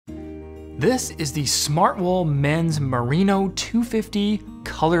This is the Smartwool Men's Merino 250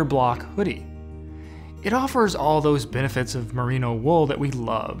 Color Block Hoodie. It offers all those benefits of merino wool that we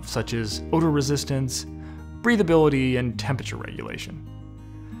love, such as odor resistance, breathability, and temperature regulation.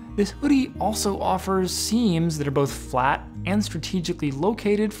 This hoodie also offers seams that are both flat and strategically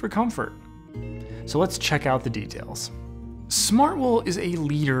located for comfort. So let's check out the details. Smartwool is a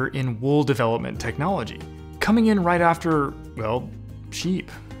leader in wool development technology, coming in right after, well, sheep.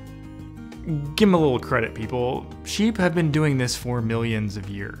 Give them a little credit, people. Sheep have been doing this for millions of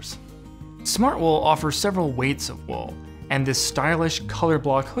years. Smartwool offers several weights of wool, and this stylish color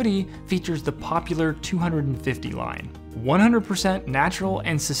block hoodie features the popular 250 line. 100% natural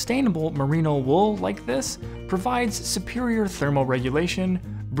and sustainable merino wool like this provides superior thermal regulation,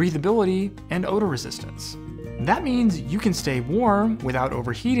 breathability, and odor resistance. That means you can stay warm without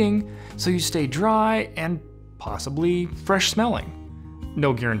overheating, so you stay dry and possibly fresh smelling.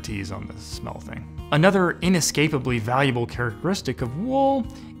 No guarantees on the smell thing. Another inescapably valuable characteristic of wool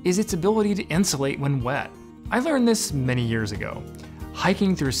is its ability to insulate when wet. I learned this many years ago,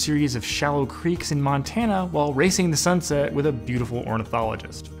 hiking through a series of shallow creeks in Montana while racing the sunset with a beautiful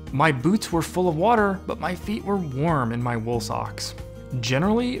ornithologist. My boots were full of water, but my feet were warm in my wool socks.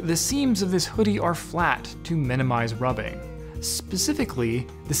 Generally, the seams of this hoodie are flat to minimize rubbing. Specifically,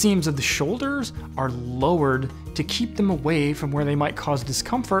 the seams of the shoulders are lowered to keep them away from where they might cause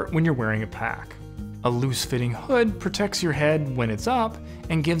discomfort when you're wearing a pack. A loose-fitting hood protects your head when it's up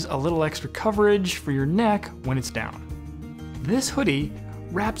and gives a little extra coverage for your neck when it's down. This hoodie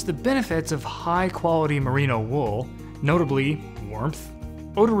wraps the benefits of high-quality merino wool, notably warmth,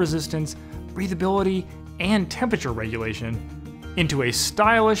 odor resistance, breathability, and temperature regulation, into a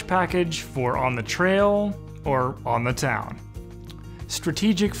stylish package for on the trail or on the town.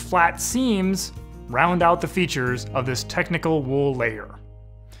 Strategic flat seams round out the features of this technical wool layer.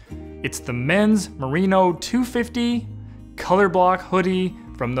 It's the Men's Merino 250 Color Block Hoodie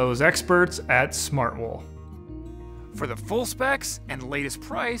from those experts at Smartwool. For the full specs and latest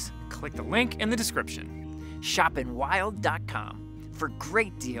price, click the link in the description. Shop Enwild.com for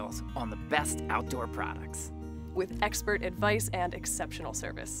great deals on the best outdoor products. With expert advice and exceptional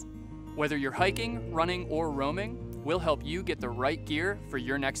service. Whether you're hiking, running, or roaming, we'll help you get the right gear for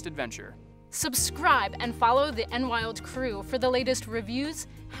your next adventure. Subscribe and follow the Enwild crew for the latest reviews,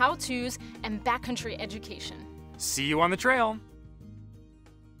 how-tos, and backcountry education. See you on the trail!